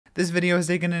This video has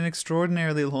taken an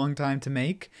extraordinarily long time to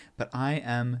make, but I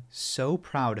am so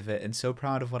proud of it and so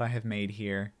proud of what I have made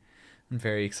here. I'm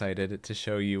very excited to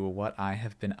show you what I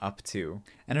have been up to.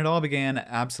 And it all began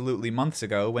absolutely months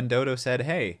ago when Dodo said,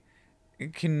 hey,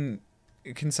 can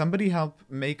somebody help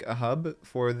make a hub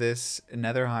for this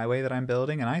nether highway that I'm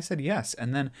building? And I said yes,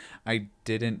 and then I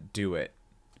didn't do it.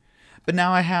 But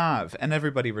now I have, and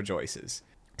everybody rejoices.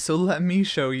 So let me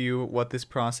show you what this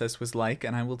process was like,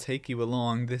 and I will take you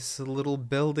along this little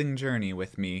building journey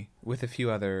with me, with a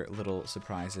few other little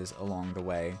surprises along the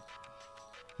way.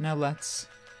 Now let's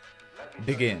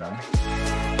begin.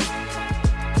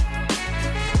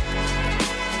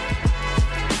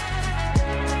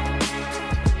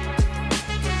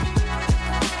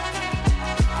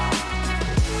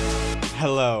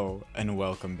 Hello, and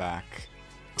welcome back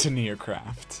to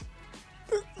Nearcraft.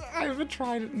 I haven't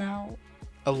tried it now.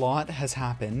 A lot has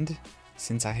happened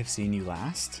since I have seen you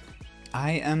last.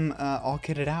 I am all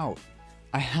kitted out.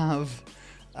 I have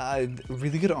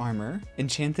really good armor,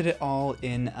 enchanted it all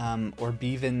in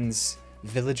Orbeevan's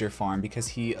villager farm because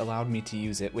he allowed me to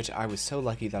use it, which I was so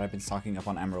lucky that I've been stocking up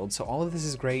on emeralds. So all of this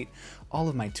is great. All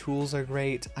of my tools are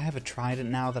great. I have a trident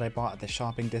now that I bought at the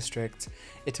shopping district.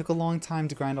 It took a long time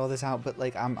to grind all this out, but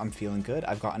like I'm feeling good.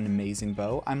 I've got an amazing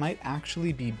bow. I might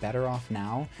actually be better off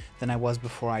now than I was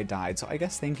before I died. So I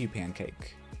guess thank you,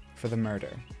 Pancake, for the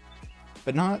murder.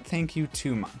 But not thank you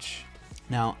too much.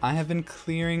 Now, I have been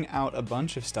clearing out a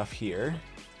bunch of stuff here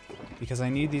because I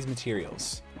need these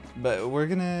materials. But we're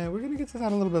gonna get to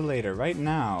that a little bit later. Right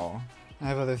now, I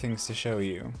have other things to show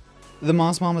you. The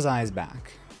Moss Mama's eye is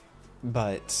back,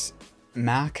 but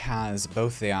Mac has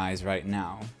both the eyes right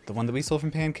now. The one that we stole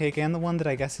from Pancake and the one that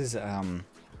I guess is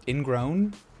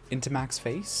ingrown into Mac's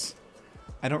face.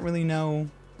 I don't really know.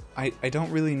 I don't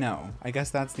really know. I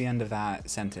guess that's the end of that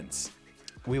sentence.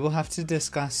 We will have to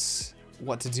discuss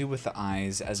what to do with the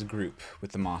eyes as a group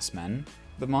with the Moss Men.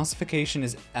 But mossification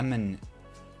is eminent.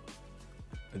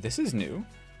 This is new.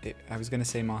 I was gonna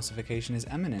say mossification is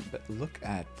eminent, but look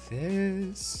at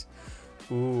this.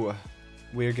 Ooh,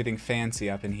 we're getting fancy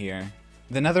up in here.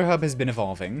 The Nether Hub has been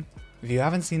evolving. If you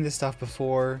haven't seen this stuff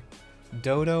before,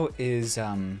 Dodo is,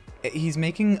 he's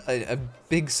making a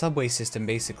big subway system,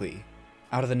 basically,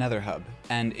 out of the Nether Hub.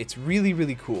 And it's really,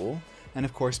 really cool. And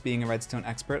of course, being a redstone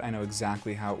expert, I know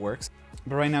exactly how it works.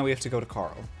 But right now we have to go to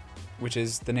Carl, which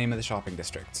is the name of the shopping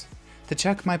district, to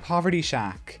check my poverty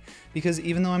shack, because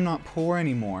even though I'm not poor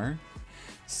anymore,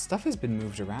 stuff has been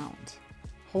moved around.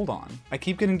 Hold on, I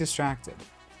keep getting distracted.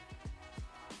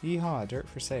 Yeehaw, dirt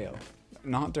for sale.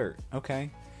 Not dirt, okay.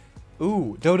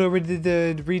 Ooh, Dodo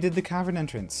redid the cavern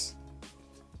entrance.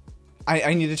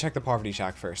 I need to check the poverty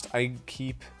shack first. I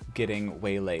keep getting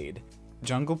waylaid.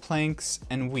 Jungle planks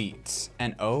and wheat,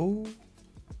 and oh,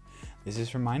 this is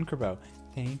from Minecraft.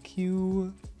 Thank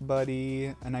you,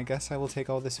 buddy. And I guess I will take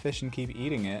all this fish and keep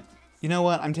eating it. You know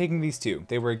what? I'm taking these two.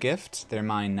 They were a gift. They're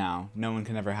mine now. No one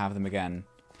can ever have them again.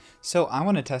 So I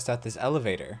want to test out this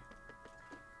elevator.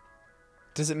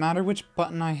 Does it matter which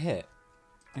button I hit?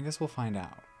 I guess we'll find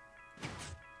out.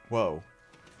 Whoa.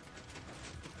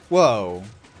 Whoa.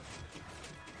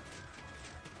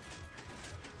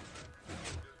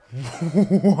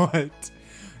 What?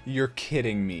 You're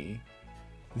kidding me.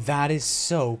 That is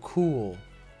so cool.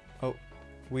 Oh,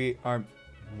 we are...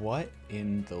 What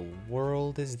in the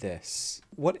world is this?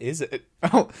 What is it?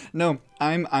 Oh, no,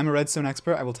 I'm a redstone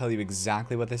expert. I will tell you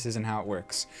exactly what this is and how it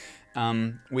works.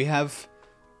 We have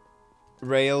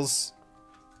rails.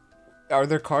 Are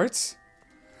there carts?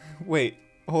 Wait,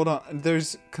 hold on.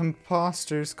 There's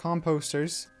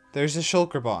composters. There's a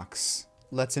shulker box.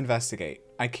 Let's investigate.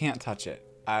 I can't touch it.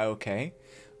 Okay.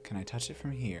 Can I touch it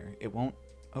from here? It won't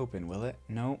open, will it?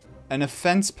 No. An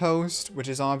offense post, which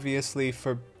is obviously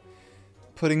for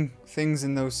putting things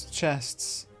in those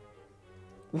chests.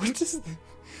 What does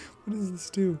this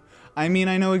do? I mean,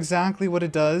 I know exactly what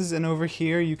it does, and over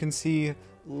here you can see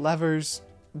levers.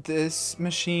 This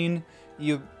machine,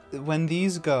 when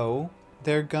these go,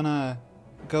 they're gonna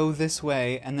go this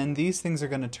way, and then these things are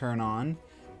gonna turn on,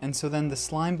 and so then the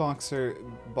slime blocks are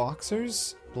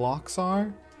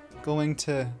going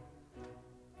to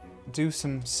do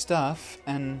some stuff,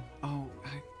 and oh,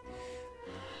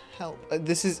 help.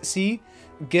 This is, see,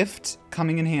 gift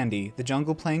coming in handy. The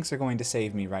jungle planks are going to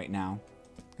save me right now.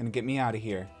 Gonna get me out of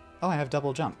here. Oh, I have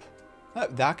double jump.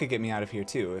 That could get me out of here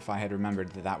too, if I had remembered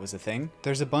that that was a thing.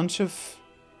 There's a bunch of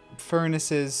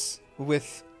furnaces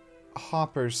with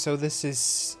hoppers, so this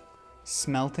is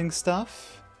smelting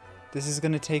stuff. This is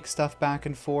gonna take stuff back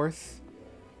and forth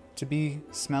to be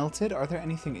smelted. Are there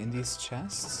anything in these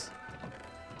chests?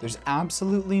 There's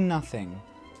absolutely nothing.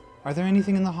 Are there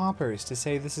anything in the hoppers to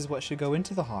say this is what should go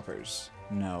into the hoppers?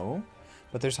 No.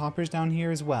 But there's hoppers down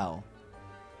here as well.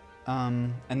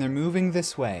 And they're moving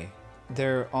this way.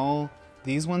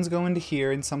 These ones go into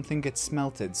here and something gets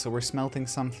smelted, so we're smelting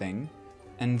something.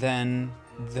 And then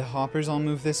the hoppers all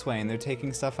move this way, and they're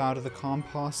taking stuff out of the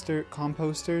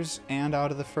composters and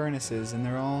out of the furnaces, and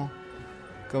they're all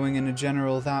going in a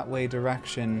general that way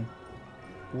direction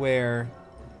where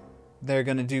they're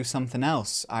gonna do something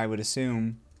else, I would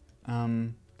assume.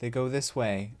 They go this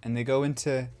way, and they go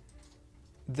into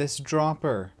this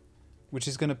dropper, which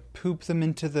is gonna poop them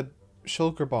into the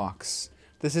shulker box.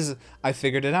 I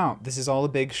figured it out. This is all a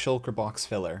big shulker box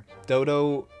filler.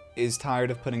 Dodo is tired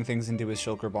of putting things into his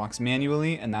shulker box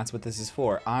manually, and that's what this is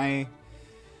for.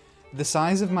 The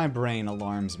size of my brain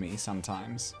alarms me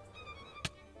sometimes.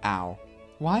 Ow.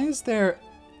 Why is there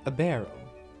a barrel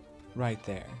right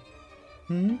there?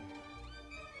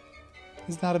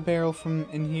 Is that a barrel from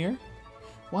in here?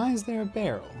 Why is there a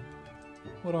barrel?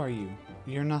 What are you?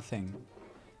 You're nothing.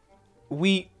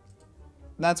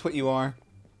 That's what you are.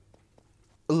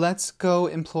 Let's go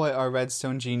employ our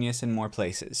redstone genius in more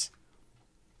places.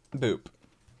 Boop.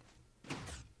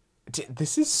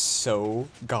 This is so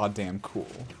goddamn cool.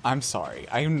 I'm sorry.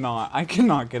 I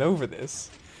cannot get over this.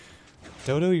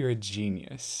 Dodo, you're a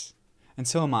genius. And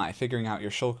so am I, figuring out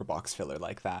your shulker box filler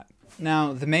like that.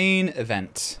 Now, the main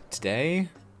event today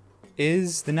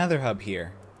is the Nether Hub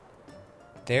here.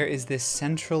 There is this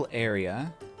central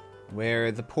area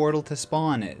where the portal to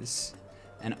spawn is.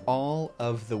 And all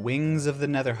of the wings of the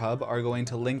Nether Hub are going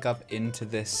to link up into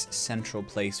this central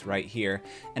place right here.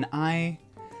 And I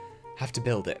have to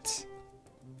build it.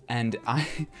 And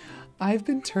I've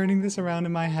been turning this around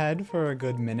in my head for a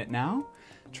good minute now,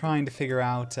 trying to figure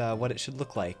out what it should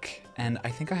look like. And I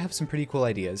think I have some pretty cool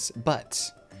ideas,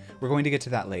 but we're going to get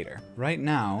to that later. Right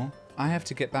now, I have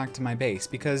to get back to my base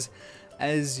because,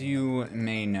 as you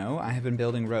may know, I have been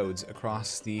building roads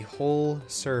across the whole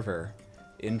server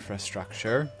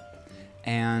infrastructure,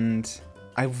 and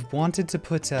I've wanted to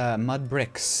put mud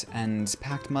bricks and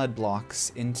packed mud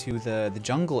blocks into the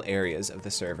jungle areas of the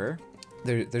server.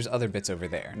 There's other bits over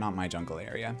there, not my jungle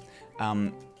area.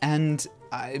 And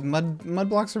mud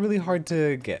blocks are really hard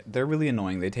to get. They're really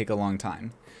annoying. They take a long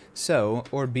time. So,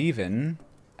 Orbeven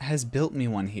has built me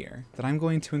one here that I'm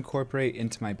going to incorporate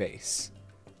into my base.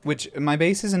 Which, my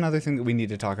base is another thing that we need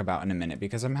to talk about in a minute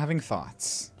because I'm having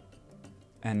thoughts.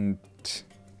 And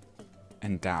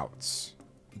doubts.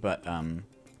 But,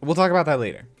 we'll talk about that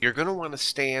later. You're going to want to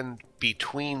stand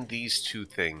between these two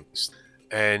things.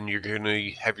 And you're going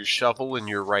to have your shovel in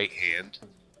your right hand.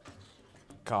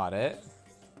 Got it.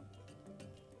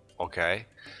 Okay.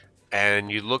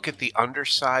 And you look at the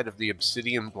underside of the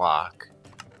obsidian block.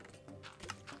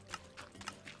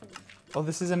 Oh,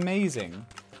 this is amazing.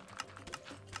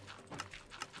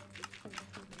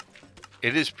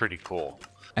 It is pretty cool.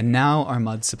 And now our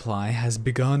mud supply has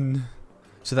begun.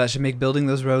 So that should make building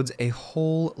those roads a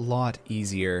whole lot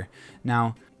easier.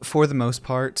 Now, for the most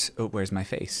part... Oh, where's my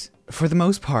face? For the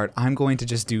most part, I'm going to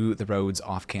just do the roads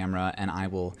off camera, and I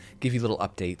will give you little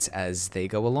updates as they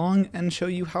go along and show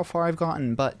you how far I've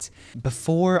gotten. But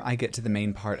before I get to the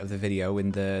main part of the video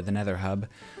in the Nether Hub,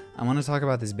 I want to talk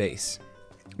about this base.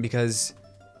 Because,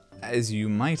 as you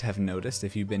might have noticed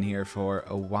if you've been here for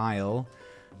a while,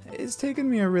 it's taken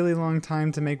me a really long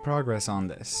time to make progress on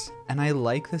this, and I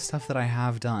like the stuff that I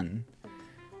have done.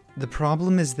 The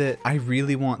problem is that I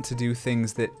really want to do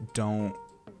things that don't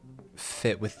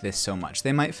fit with this so much.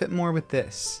 They might fit more with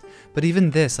this, but even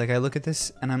this, like I look at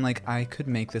this and I'm like, I could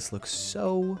make this look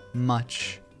so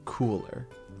much cooler.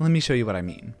 Let me show you what I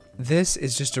mean. This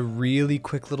is just a really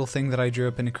quick little thing that I drew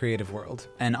up in a creative world.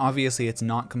 And obviously it's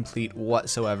not complete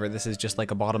whatsoever. This is just like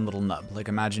a bottom little nub. Like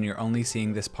imagine you're only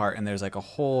seeing this part and there's like a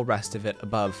whole rest of it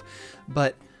above.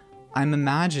 But I'm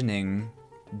imagining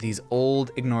these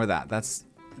old, ignore that,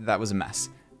 that was a mess.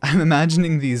 I'm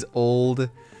imagining these old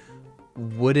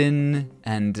wooden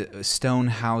and stone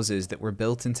houses that were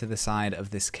built into the side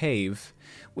of this cave,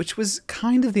 which was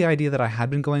kind of the idea that I had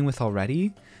been going with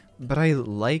already, but I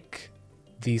like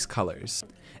these colors.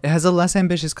 It has a less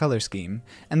ambitious color scheme,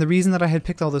 and the reason that I had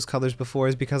picked all those colors before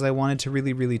is because I wanted to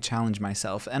really, really challenge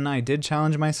myself, and I did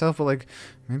challenge myself, but like,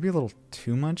 maybe a little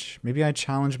too much? Maybe I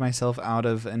challenged myself out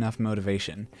of enough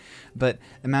motivation. But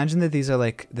imagine that these are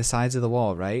like the sides of the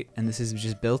wall, right? And this is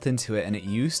just built into it, and it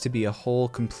used to be a whole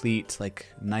complete, like,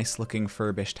 nice looking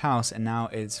furbished house, and now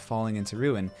it's falling into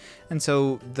ruin. And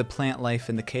so the plant life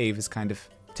in the cave is kind of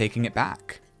taking it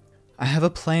back. I have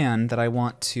a plan that I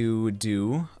want to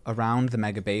do around the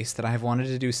mega base that I have wanted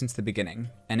to do since the beginning.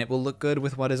 And it will look good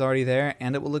with what is already there,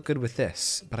 and it will look good with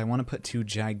this. But I want to put 2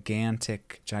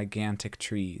 gigantic, gigantic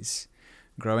trees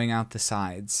growing out the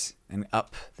sides and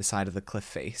up the side of the cliff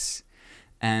face.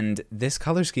 And this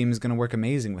color scheme is going to work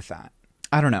amazing with that.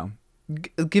 I don't know.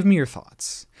 Give me your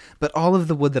thoughts. But all of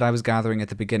the wood that I was gathering at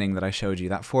the beginning that I showed you,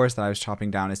 that forest that I was chopping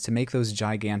down, is to make those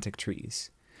gigantic trees.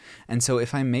 And so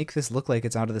if I make this look like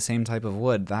it's out of the same type of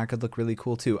wood, that could look really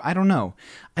cool too. I don't know.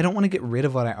 I don't want to get rid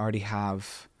of what I already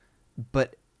have,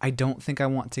 but I don't think I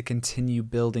want to continue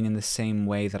building in the same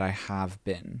way that I have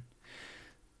been.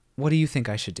 What do you think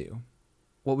I should do?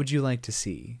 What would you like to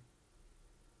see?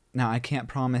 Now, I can't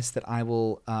promise that I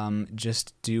will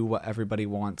just do what everybody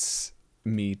wants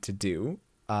me to do,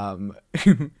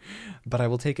 but I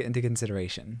will take it into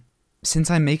consideration.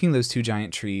 Since I'm making those 2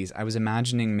 giant trees, I was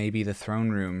imagining maybe the throne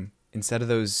room, instead of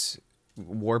those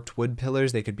warped wood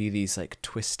pillars, they could be these like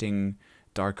twisting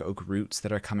dark oak roots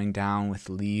that are coming down with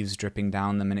leaves dripping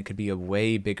down them, and it could be a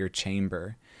way bigger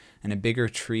chamber and a bigger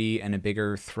tree and a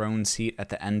bigger throne seat at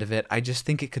the end of it. I just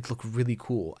think it could look really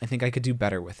cool. I think I could do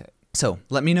better with it. So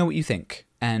let me know what you think.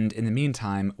 And in the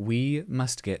meantime, we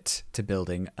must get to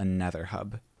building a nether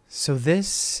hub. So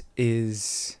this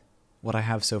is what I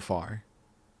have so far.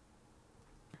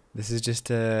 This is just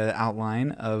an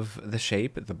outline of the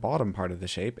shape, the bottom part of the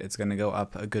shape. It's going to go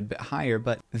up a good bit higher,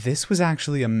 but this was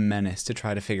actually a menace to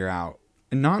try to figure out.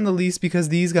 Not in the least because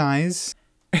these guys,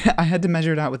 I had to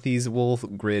measure it out with these wool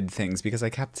grid things because I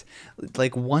kept,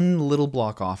 like, one little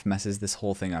block off messes this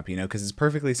whole thing up, you know, because it's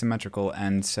perfectly symmetrical,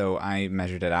 and so I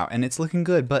measured it out, and it's looking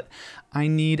good, but I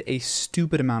need a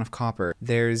stupid amount of copper.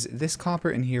 There's this copper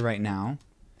in here right now,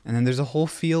 and then there's a whole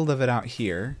field of it out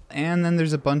here, and then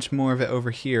there's a bunch more of it over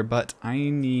here, but I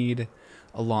need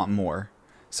a lot more.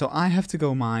 So I have to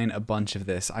go mine a bunch of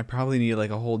this. I probably need like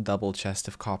a whole double chest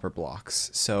of copper blocks.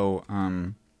 So,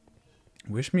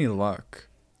 wish me luck.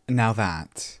 Now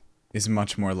that is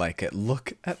much more like it.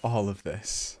 Look at all of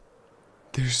this.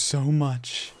 There's so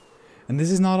much. And this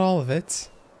is not all of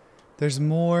it. There's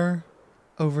more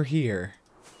over here.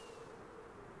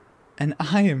 And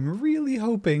I am really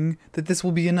hoping that this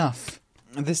will be enough.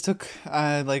 This took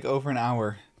like over an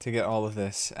hour to get all of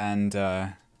this, and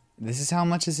this is how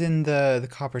much is in the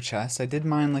copper chest. I did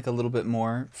mine like a little bit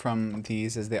more from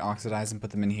these as they oxidize and put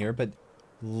them in here, but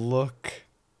look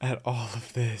at all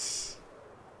of this.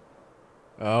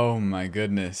 Oh my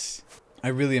goodness. I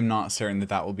really am not certain that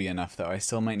that will be enough though. I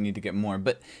still might need to get more,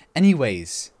 but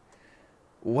anyways.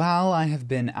 While I have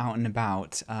been out and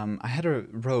about, I had a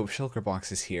row of shulker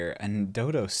boxes here, and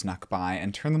Dodo snuck by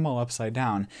and turned them all upside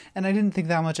down, and I didn't think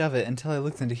that much of it until I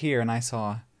looked into here and I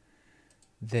saw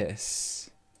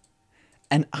this.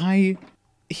 And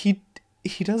he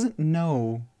doesn't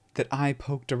know that I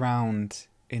poked around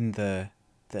in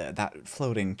that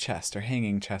floating chest or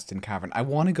hanging chest in cavern. I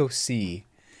want to go see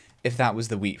if that was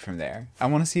the wheat from there. I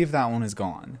want to see if that one is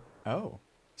gone. Oh,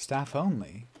 staff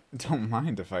only. Don't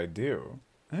mind if I do.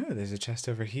 Oh, there's a chest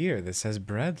over here that says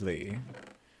Bradley.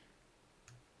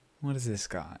 What has this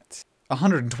got?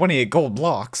 128 gold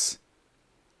blocks.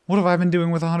 What have I been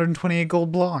doing with 128 gold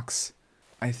blocks?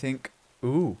 I think...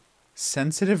 Ooh.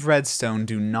 Sensitive redstone,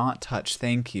 do not touch,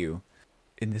 thank you.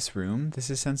 In this room, this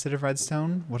is sensitive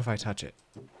redstone? What if I touch it?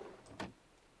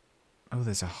 Oh,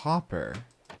 there's a hopper.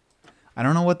 I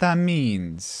don't know what that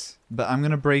means, but I'm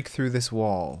gonna break through this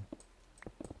wall.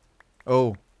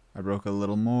 Oh. I broke a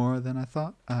little more than I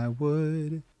thought I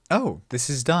would. Oh, this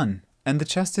is done. And the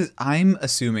chest is... I'm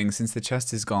assuming since the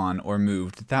chest is gone or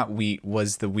moved, that wheat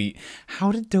was the wheat.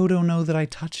 How did Dodo know that I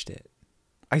touched it?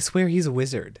 I swear he's a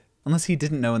wizard. Unless he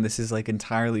didn't know and this is like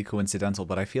entirely coincidental,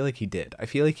 but I feel like he did. I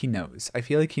feel like he knows. I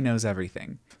feel like he knows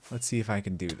everything. Let's see if I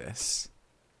can do this.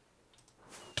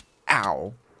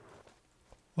 Ow.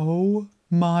 Oh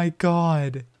my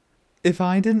god. If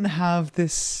I didn't have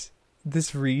this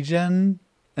regen...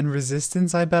 and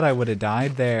resistance, I bet I would have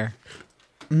died there.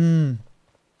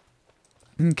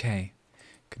 Okay.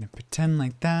 Gonna pretend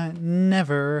like that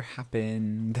never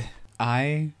happened.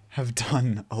 I have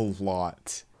done a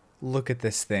lot. Look at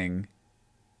this thing.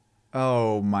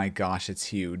 Oh my gosh, it's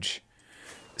huge.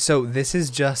 So this is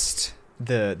just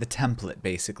the template,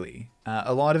 basically.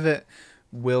 A lot of it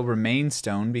will remain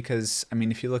stone because, I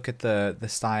mean, if you look at the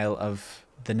style of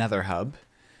the nether hub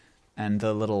and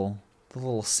the little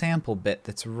sample bit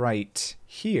that's right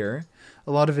here,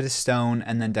 a lot of it is stone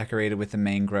and then decorated with the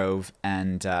mangrove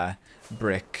and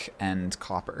brick and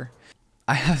copper.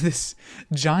 I have this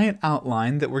giant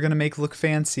outline that we're going to make look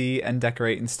fancy and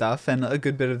decorate and stuff, and a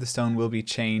good bit of the stone will be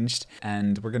changed,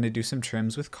 and we're going to do some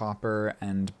trims with copper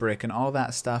and brick and all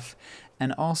that stuff.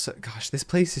 And also, gosh, this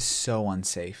place is so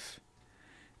unsafe.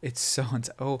 It's so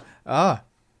unsafe.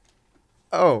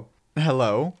 Oh,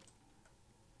 hello.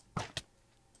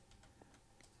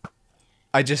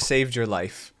 I just saved your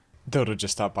life. Dodo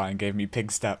just stopped by and gave me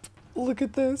pig step. Look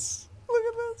at this. Look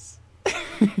at this.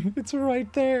 It's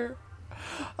right there.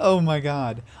 Oh my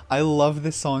god. I love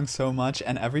this song so much,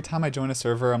 and every time I join a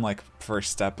server, I'm like,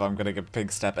 first step, I'm gonna get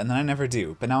pig step, and then I never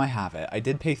do. But now I have it. I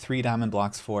did pay 3 diamond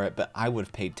blocks for it, but I would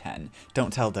have paid 10.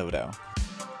 Don't tell Dodo.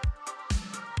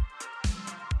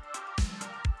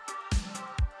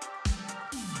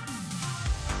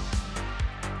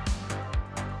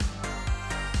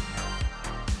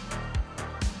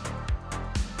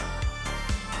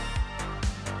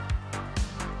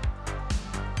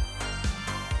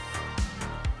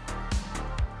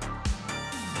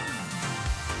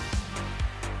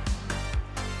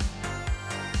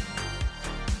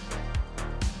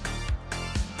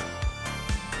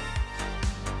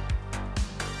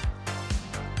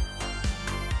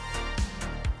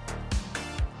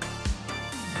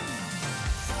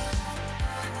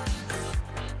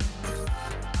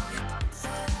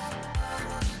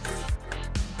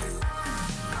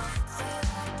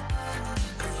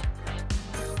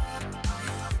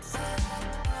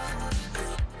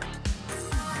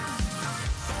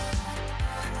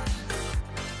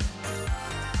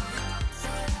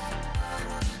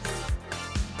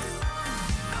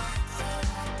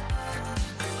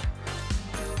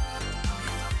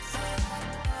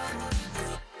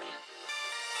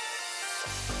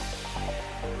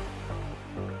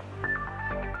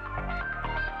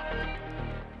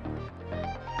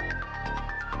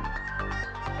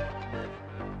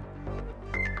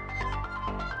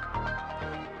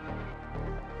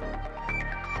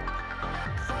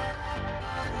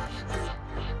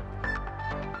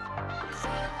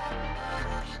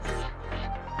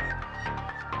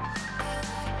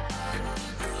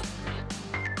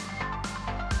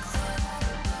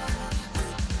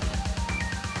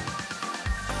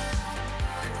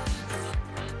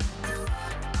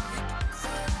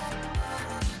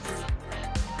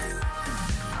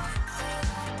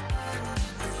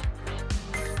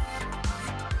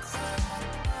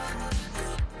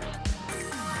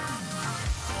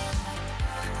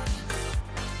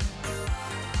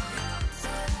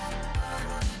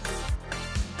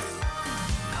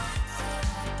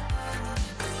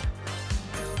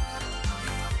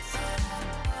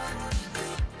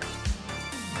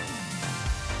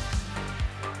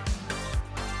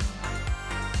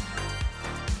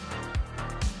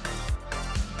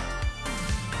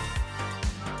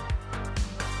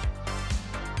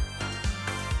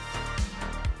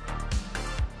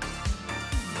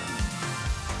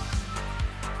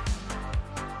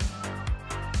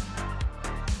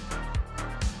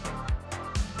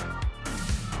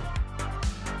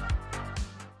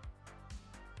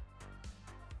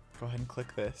 Go ahead and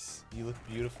click this. You look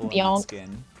beautiful in that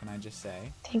skin, can I just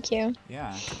say? Thank you.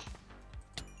 Yeah.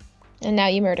 And now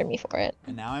you murder me for it.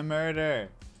 And now I murder.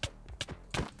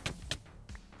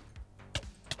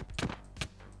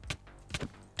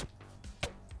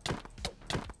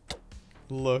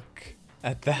 Look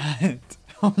at that.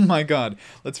 Oh my god.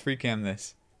 Let's free cam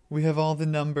this. We have all the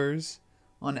numbers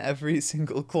on every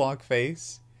single clock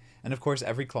face. And of course,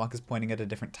 every clock is pointing at a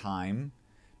different time.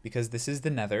 Because this is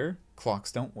the Nether.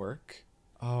 Clocks don't work.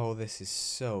 Oh, this is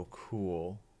so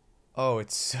cool. Oh,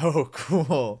 it's so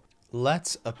cool.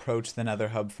 Let's approach the Nether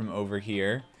hub from over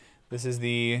here. This is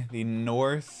the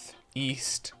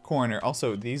northeast corner.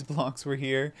 Also, these blocks were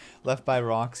here, left by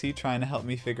Roxy, trying to help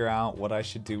me figure out what I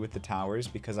should do with the towers,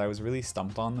 because I was really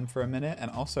stumped on them for a minute.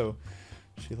 And also,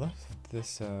 she left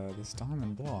this this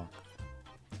diamond block.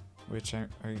 Which, are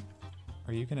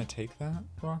you gonna take that,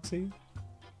 Roxy?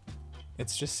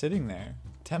 It's just sitting there,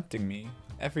 tempting me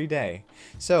every day.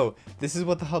 So, this is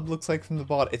what the hub looks like from the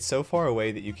bottom. It's so far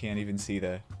away that you can't even see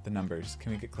the numbers.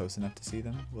 Can we get close enough to see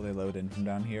them? Will they load in from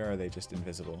down here, or are they just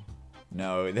invisible?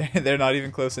 No, they're not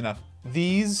even close enough.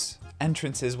 These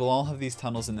entrances will all have these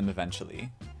tunnels in them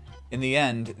eventually. In the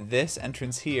end, this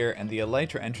entrance here and the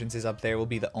elytra entrances up there will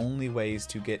be the only ways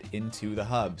to get into the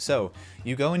hub. So,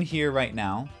 you go in here right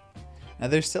now. Now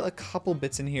there's still a couple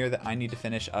bits in here that I need to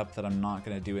finish up that I'm not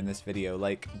going to do in this video,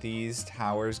 like these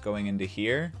towers going into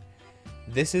here.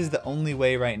 This is the only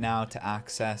way right now to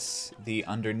access the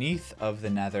underneath of the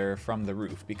Nether from the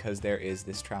roof, because there is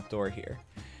this trapdoor here.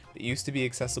 It used to be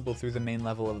accessible through the main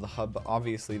level of the hub, but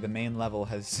obviously the main level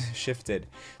has shifted.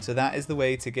 So that is the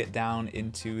way to get down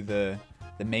into the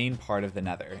the main part of the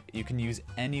Nether. You can use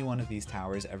any one of these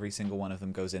towers. Every single one of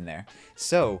them goes in there.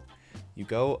 So you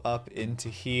go up into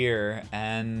here,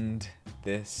 and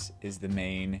this is the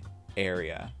main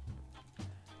area.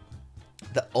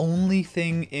 The only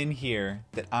thing in here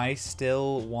that I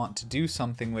still want to do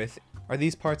something with are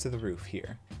these parts of the roof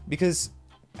here. Because,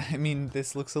 I mean,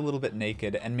 this looks a little bit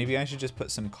naked, and maybe I should just put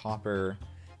some copper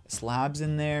slabs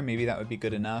in there. Maybe that would be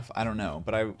good enough. I don't know,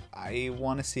 but I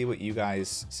want to see what you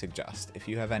guys suggest. If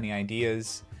you have any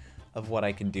ideas of what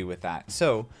I can do with that.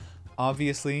 So,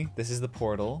 obviously, this is the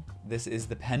portal. This is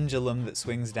the pendulum that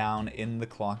swings down in the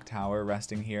clock tower,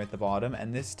 resting here at the bottom,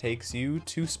 and this takes you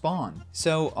to spawn.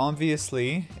 So,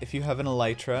 obviously, if you have an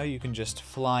elytra, you can just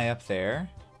fly up there,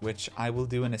 which I will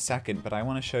do in a second, but I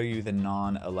want to show you the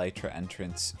non-elytra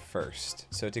entrance first.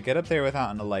 So to get up there without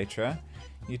an elytra,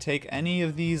 you take any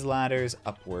of these ladders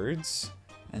upwards,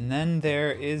 and then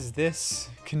there is this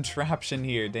contraption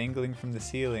here dangling from the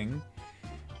ceiling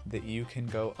that you can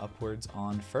go upwards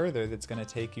on further, that's going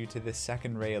to take you to this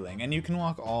second railing. And you can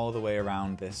walk all the way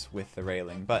around this with the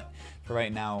railing, but for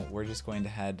right now we're just going to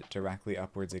head directly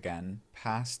upwards again,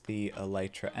 past the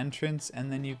elytra entrance,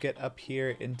 and then you get up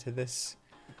here into this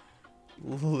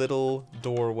little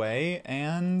doorway,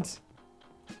 and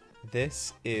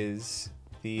this is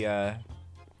the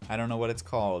I don't know what it's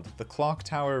called. The clock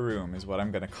tower room is what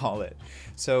I'm gonna call it.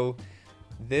 So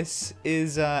this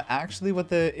is actually what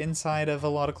the inside of a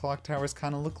lot of clock towers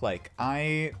kind of look like.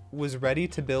 I was ready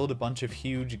to build a bunch of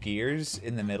huge gears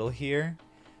in the middle here,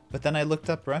 but then I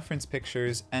looked up reference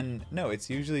pictures, and no, it's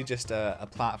usually just a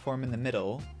platform in the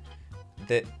middle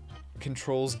that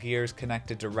controls gears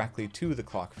connected directly to the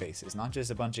clock faces, not just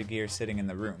a bunch of gears sitting in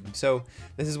the room. So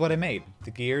this is what I made.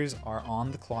 The gears are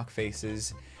on the clock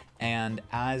faces, and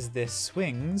as this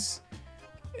swings,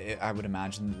 I would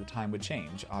imagine that the time would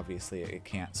change. Obviously it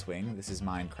can't swing, this is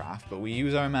Minecraft, but we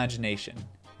use our imagination.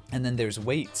 And then there's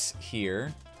weights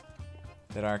here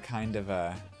that are kind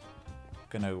of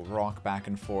gonna rock back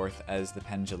and forth as the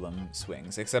pendulum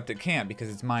swings, except it can't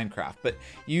because it's Minecraft, but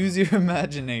use your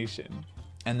imagination.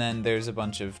 And then there's a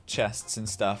bunch of chests and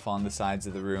stuff on the sides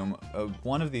of the room.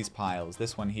 One of these piles,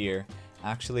 this one here,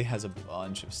 actually has a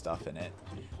bunch of stuff in it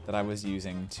that I was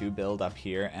using to build up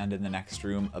here and in the next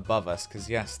room above us, because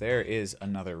yes, there is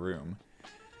another room.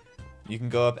 You can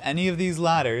go up any of these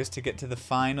ladders to get to the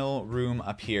final room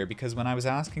up here, because when I was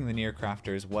asking the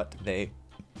Nearcrafters what they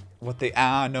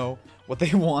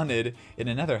wanted in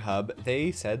a Nether hub,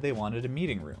 they said they wanted a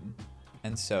meeting room.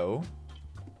 And so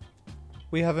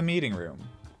we have a meeting room.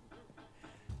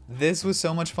 This was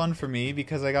so much fun for me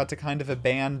because I got to kind of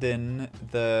abandon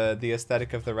the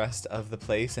aesthetic of the rest of the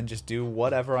place and just do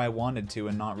whatever I wanted to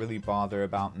and not really bother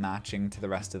about matching to the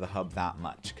rest of the hub that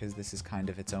much, because this is kind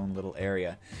of its own little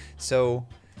area. So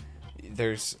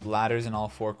there's ladders in all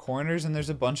four corners, and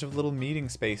there's a bunch of little meeting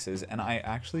spaces, and I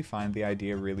actually find the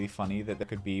idea really funny that there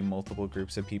could be multiple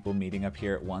groups of people meeting up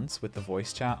here at once with the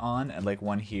voice chat on, and like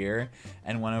one here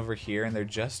and one over here, and they're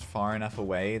just far enough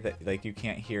away that like you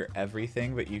can't hear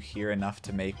everything, but you hear enough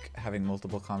to make having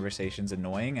multiple conversations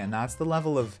annoying. And that's the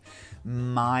level of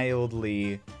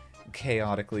mildly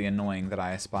chaotically annoying that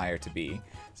I aspire to be.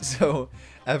 So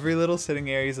every little sitting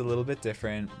area is a little bit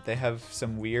different. They have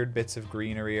some weird bits of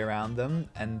greenery around them,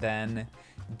 and then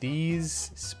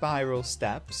these spiral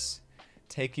steps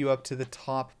take you up to the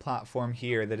top platform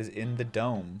here that is in the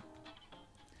dome.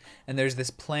 And there's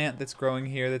this plant that's growing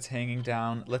here that's hanging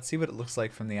down. Let's see what it looks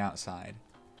like from the outside.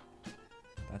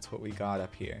 That's what we got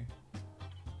up here.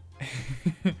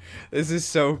 This is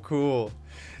so cool.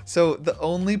 So the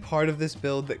only part of this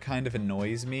build that kind of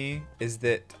annoys me is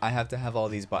that I have to have all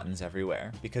these buttons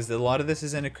everywhere, because a lot of this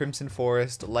is in a crimson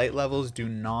forest. Light levels do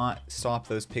not stop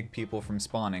those pig people from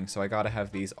spawning, so I gotta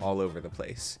have these all over the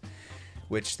place,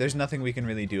 which there's nothing we can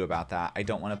really do about that. I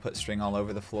don't want to put string all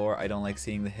over the floor. I don't like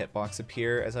seeing the hitbox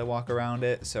appear as I walk around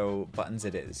it, so buttons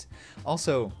it is.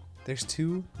 Also, there's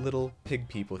two little pig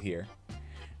people here.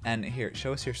 And here,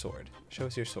 show us your sword. Show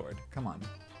us your sword. Come on.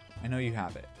 I know you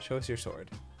have it. Show us your sword.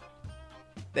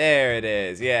 There it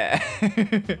is, yeah.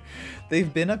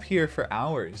 They've been up here for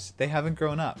hours. They haven't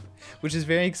grown up, which is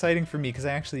very exciting for me because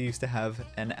I actually used to have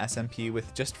an SMP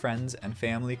with just friends and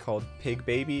family called Pig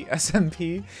Baby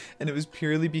SMP, and it was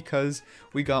purely because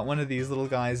we got one of these little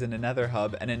guys in a Nether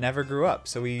hub and it never grew up,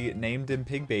 so we named him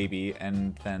Pig Baby,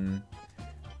 and then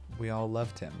we all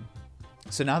loved him.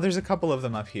 So now there's a couple of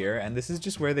them up here, and this is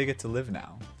just where they get to live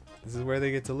now. This is where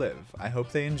they get to live. I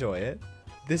hope they enjoy it.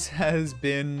 This has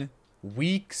been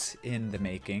weeks in the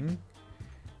making,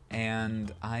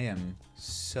 and I am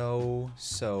so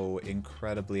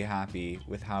incredibly happy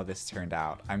with how this turned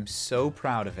out. I'm so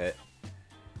proud of it.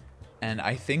 And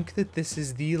I think that this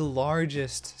is the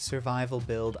largest survival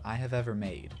build I have ever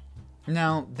made.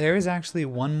 Now, there is actually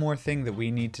one more thing that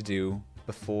we need to do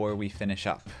before we finish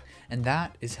up, and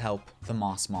that is help the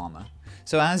Moss Mama.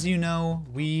 So as you know,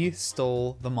 we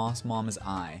stole the Moss Mama's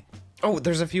eye. Oh,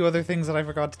 there's a few other things that I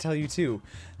forgot to tell you too.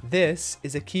 This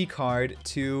is a key card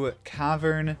to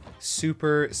Cavern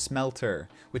Super Smelter,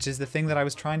 which is the thing that I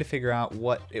was trying to figure out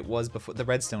what it was before, the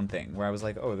redstone thing, where I was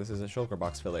like, oh, this is a shulker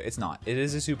box filler. It's not. It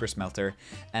is a super smelter,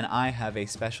 and I have a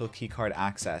special key card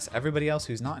access. Everybody else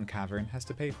who's not in Cavern has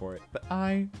to pay for it, but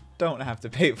I don't have to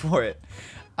pay for it.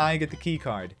 I get the key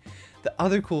card. The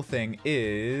other cool thing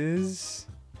is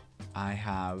I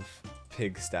have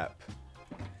Pig Step,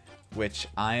 which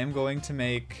I am going to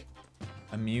make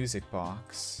a music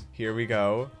box. Here we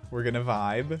go. We're gonna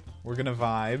vibe. We're gonna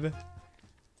vibe.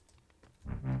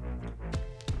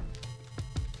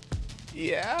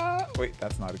 Yeah. Wait,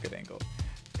 that's not a good angle.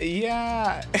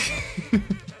 Yeah.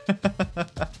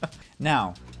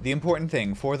 Now, the important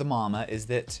thing for the mama is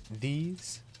that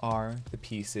these are the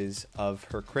pieces of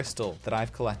her crystal that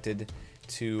I've collected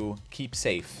to keep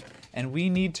safe, and we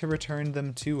need to return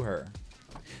them to her.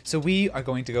 So we are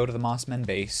going to go to the Mossmen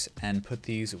base and put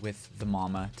these with the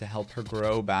mama to help her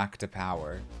grow back to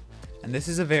power. And this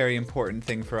is a very important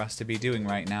thing for us to be doing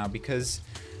right now because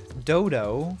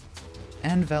Dodo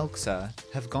and Velxa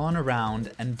have gone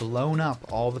around and blown up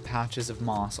all the patches of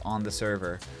moss on the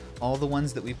server. All the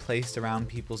ones that we placed around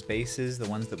people's bases, the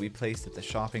ones that we placed at the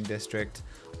shopping district,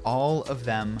 all of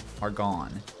them are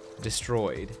gone,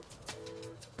 destroyed.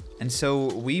 And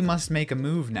so we must make a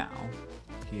move now.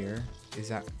 Here is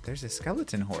that there's a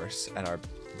skeleton horse at our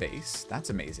base. That's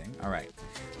amazing. All right,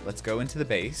 let's go into the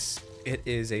base. It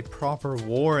is a proper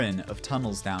warren of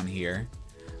tunnels down here.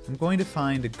 I'm going to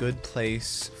find a good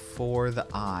place for the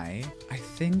eye. I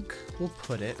think we'll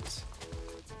put it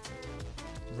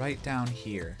right down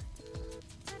here.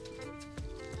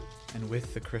 And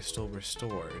with the crystal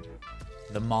restored,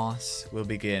 the moss will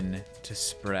begin to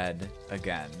spread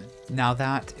again. Now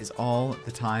that is all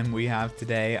the time we have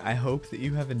today. I hope that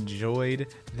you have enjoyed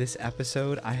this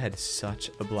episode. I had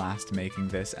such a blast making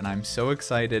this, and I'm so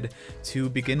excited to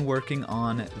begin working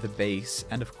on the base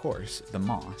and, of course, the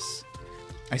moss.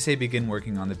 I say begin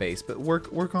working on the base, but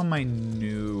work on my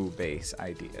new base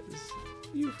ideas.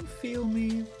 You feel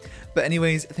me? But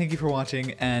anyways, thank you for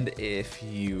watching, and if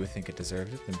you think it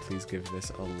deserved it, then please give this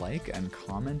a like and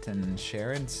comment and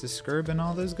share and subscribe and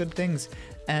all those good things.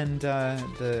 And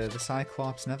the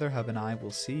Cyclops Nether Hub and I will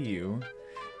see you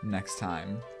next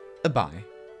time. Bye.